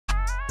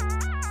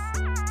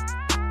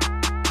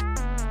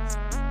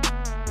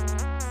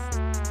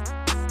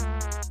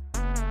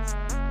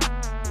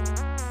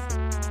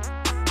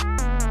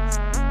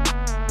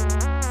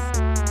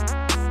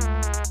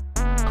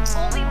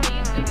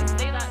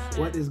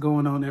What is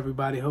going on,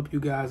 everybody? Hope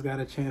you guys got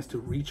a chance to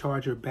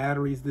recharge your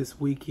batteries this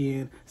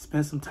weekend,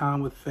 spend some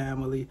time with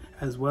family,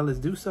 as well as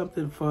do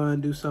something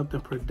fun, do something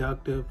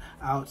productive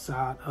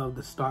outside of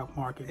the stock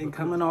market. And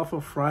coming off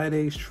of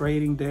Friday's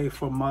trading day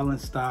for Muln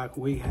stock,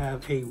 we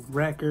have a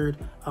record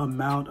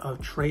amount of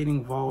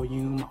trading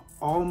volume,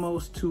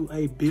 almost to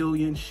 1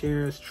 billion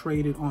shares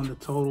traded on the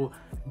total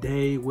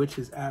day, which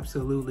is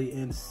absolutely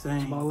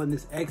insane. Muln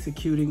is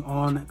executing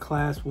on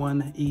Class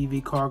 1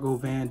 EV cargo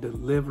van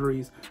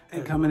deliveries.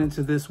 And coming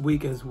into this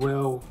week as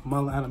well,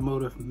 Muln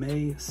Automotive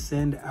may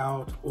send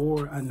out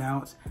or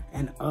announce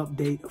an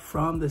update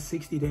from the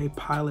 60-day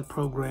pilot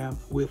program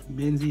with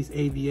Menzies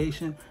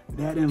Aviation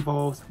that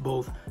involves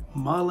both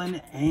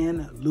Muln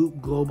and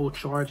Loop Global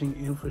charging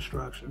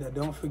infrastructure. Now,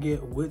 don't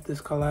forget, with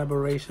this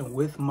collaboration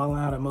with Muln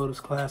Automotive's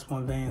Class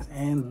 1 vans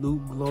and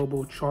Loop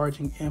Global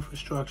charging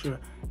infrastructure,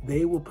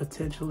 they will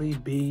potentially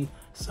be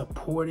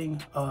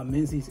supporting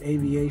Menzies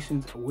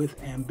Aviation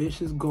with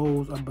ambitious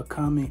goals of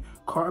becoming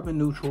carbon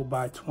neutral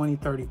by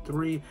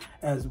 2033,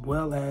 as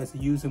well as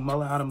using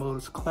Muln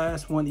Automotive's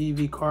Class 1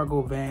 EV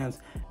cargo vans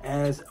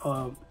as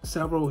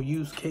several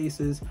use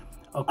cases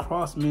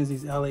across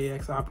Menzies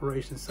LAX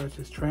operations, such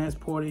as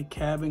transporting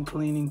cabin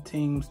cleaning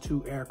teams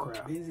to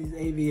aircraft. Menzies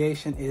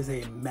Aviation is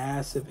a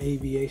massive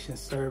aviation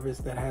service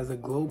that has a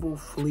global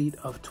fleet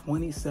of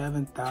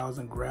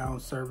 27,000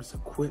 ground service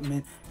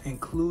equipment,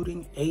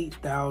 including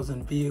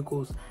 8,000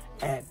 vehicles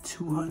at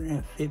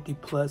 250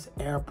 plus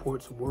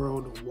airports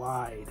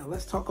worldwide. Now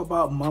let's talk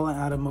about Muln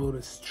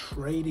Automotive's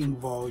trading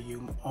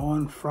volume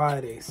on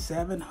Friday.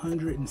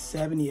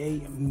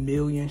 778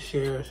 million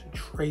shares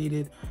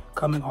traded,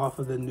 coming off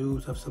of the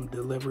news of some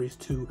deliveries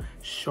to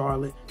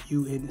Charlotte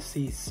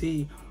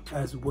UNCC,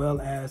 as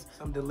well as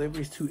some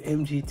deliveries to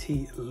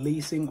MGT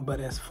Leasing. But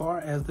as far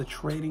as the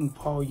trading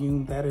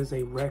volume, that is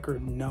a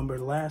record number.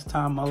 Last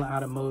time Muln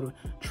Automotive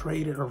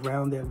traded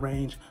around that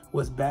range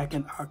was back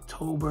in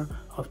October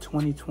of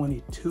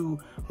 2022,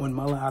 when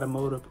Muln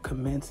Automotive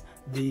commenced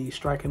the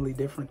Strikingly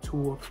Different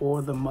tour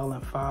for the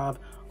Muln 5.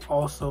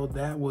 Also,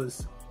 that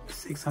was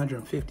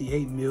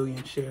 658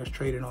 million shares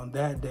traded on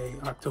that day,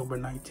 October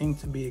 19th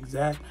to be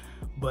exact.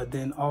 But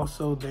then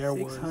also there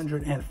was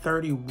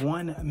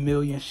 631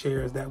 million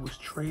shares that was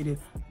traded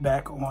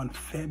back on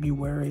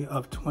February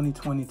of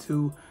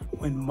 2022,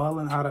 when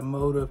Muln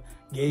Automotive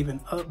gave an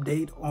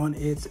update on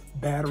its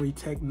battery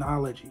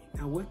technology.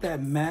 Now, with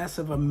that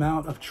massive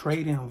amount of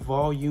trading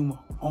volume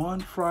on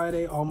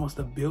Friday, almost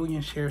 1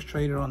 billion shares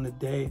traded on the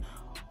day,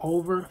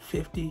 over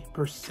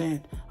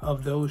 50%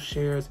 of those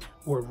shares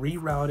were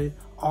rerouted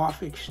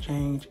off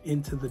exchange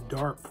into the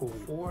dark pool.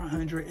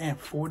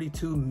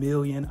 442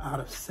 million out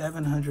of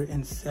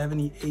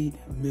 778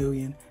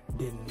 million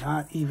did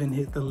not even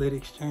hit the lit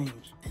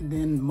exchange. And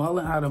then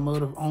Muln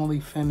Automotive only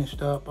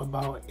finished up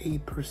about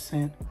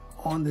 8%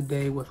 on the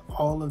day with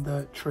all of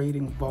the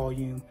trading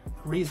volume.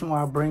 The reason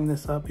why I bring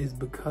this up is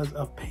because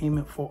of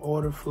payment for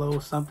order flow,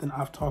 something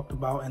I've talked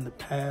about in the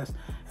past,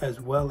 as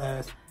well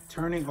as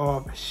turning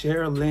off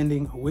share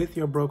lending with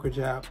your brokerage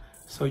app,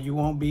 so you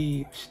won't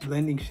be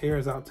lending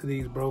shares out to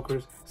these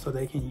brokers so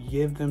they can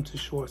give them to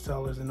short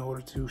sellers in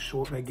order to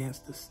short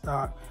against the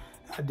stock.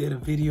 I did a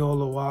video a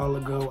little while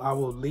ago. I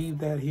will leave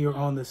that here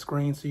on the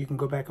screen so you can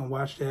go back and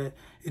watch that.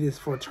 It is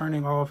for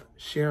turning off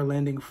share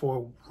lending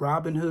for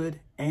Robinhood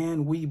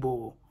and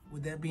Webull.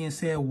 With that being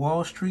said,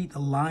 Wall Street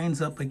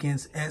lines up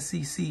against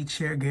SEC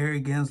Chair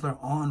Gary Gensler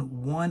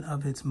on one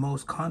of its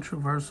most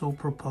controversial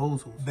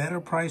proposals: better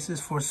prices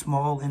for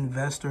small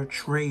investor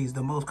trades.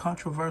 The most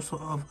controversial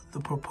of the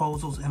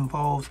proposals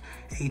involves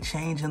a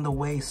change in the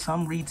way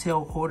some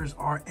retail orders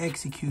are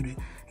executed.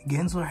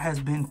 Gensler has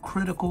been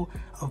critical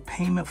of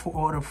payment for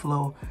order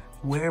flow,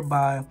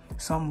 whereby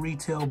some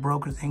retail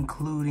brokers,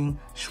 including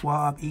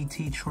Schwab,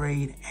 ET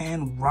Trade,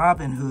 and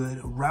Robinhood,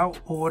 route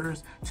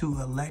orders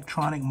to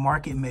electronic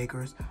market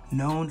makers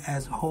known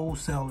as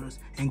wholesalers,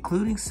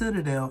 including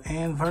Citadel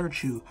and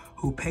Virtue,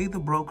 who pay the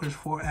brokers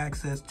for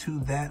access to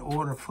that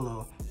order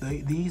flow.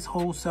 These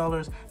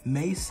wholesalers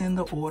may send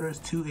the orders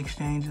to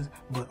exchanges,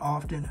 but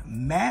often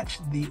match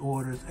the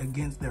orders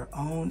against their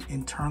own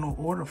internal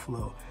order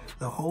flow.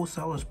 The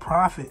wholesalers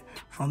profit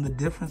from the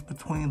difference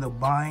between the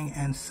buying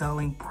and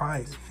selling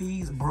price.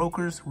 Fees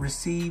brokers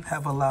receive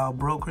have allowed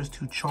brokers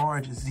to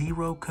charge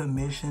zero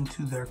commission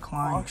to their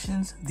clients.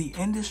 Auctions, the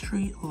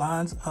industry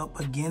lines up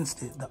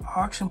against it. The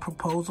auction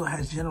proposal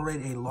has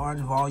generated a large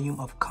volume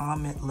of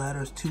comment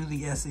letters to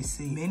the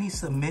SEC. Many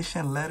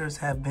submission letters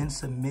have been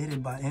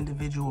submitted by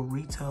individual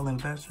retail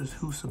investors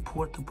who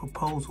support the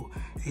proposal.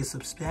 A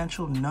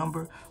substantial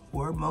number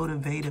were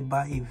motivated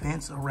by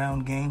events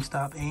around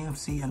GameStop,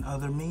 AMC, and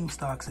other meme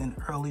stocks in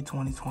early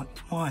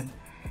 2021.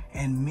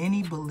 and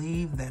many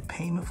believe that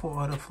payment for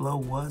order flow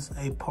was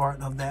a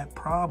part of that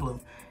problem.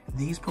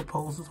 These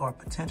proposals are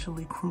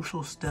potentially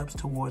crucial steps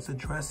towards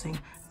addressing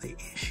the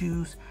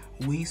issues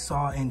we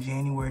saw in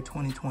January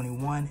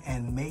 2021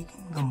 and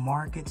making the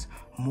markets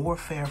more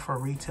fair for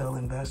retail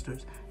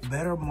investors.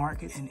 Better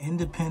Markets, an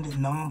independent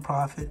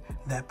nonprofit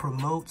that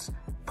promotes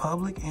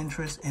public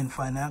interest in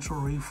financial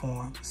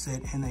reform,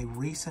 said in a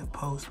recent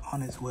post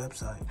on its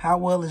website. How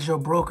well is your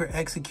broker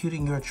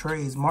executing your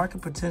trades?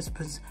 Market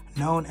participants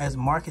known as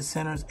market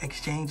centers,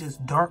 exchanges,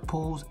 dark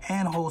pools,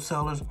 and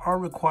wholesalers are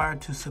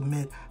required to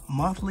submit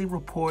monthly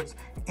reports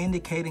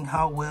indicating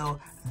how well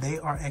they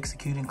are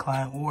executing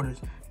client orders.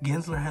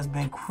 Gensler has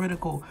been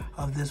critical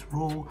of this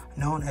rule,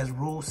 known as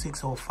Rule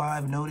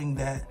 605, noting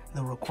that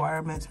the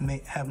requirements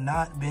may have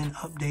not been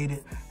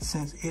updated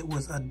since it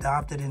was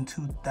adopted in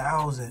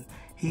 2000.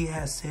 He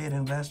has said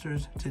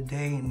investors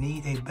today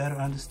need a better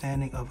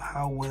understanding of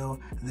how well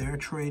their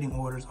trading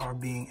orders are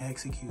being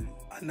executed.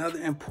 Another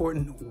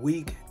important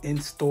week in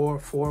store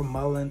for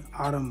Muln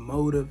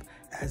Automotive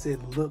as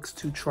it looks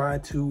to try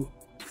to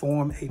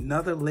form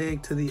another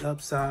leg to the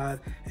upside,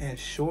 and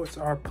shorts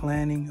are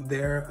planning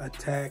their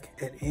attack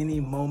at any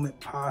moment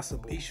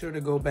possible. Be sure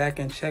to go back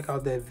and check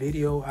out that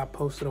video I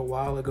posted a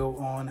while ago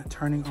on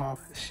turning off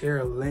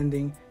share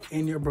lending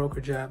in your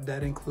brokerage app.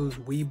 That includes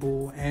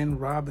Webull and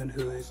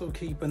Robinhood. So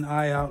keep an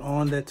eye out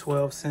on that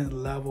 12-cent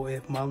level.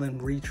 If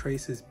Muln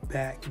retraces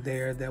back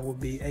there, that will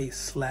be a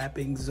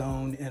slapping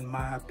zone in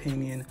my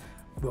opinion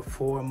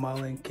before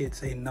Muln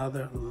gets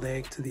another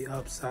leg to the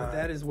upside. But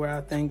that is where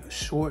I think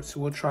shorts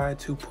will try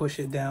to push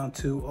it down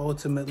to.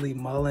 Ultimately,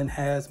 Muln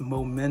has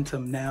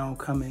momentum now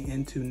coming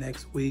into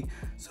next week,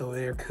 so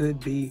there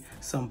could be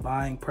some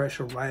buying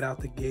pressure right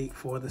out the gate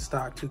for the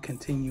stock to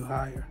continue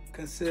higher.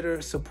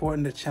 Consider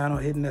supporting the channel,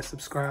 hitting that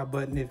subscribe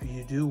button if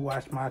you do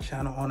watch my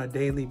channel on a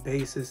daily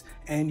basis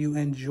and you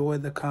enjoy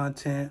the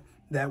content.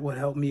 That would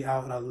help me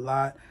out a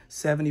lot.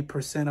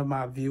 70% of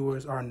my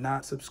viewers are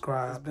not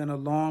subscribed. It's been a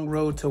long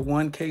road to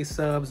 1K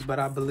subs, but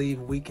I believe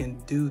we can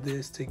do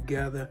this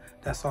together.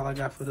 That's all I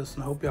got for this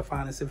one. I hope y'all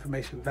find this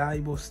information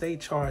valuable. Stay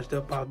charged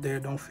up out there.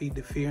 Don't feed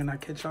the fear, and I'll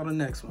catch y'all the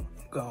next one.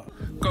 Go.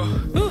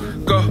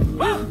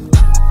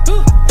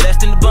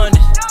 Blessed in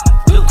abundance.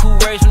 Look who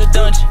raised from the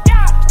dungeon.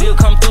 Still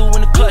come through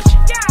in the clutch.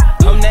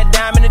 I'm that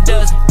dime in a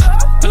dozen.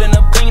 Pulling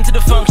up clean to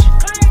the function.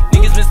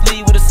 Niggas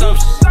mislead with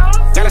assumptions.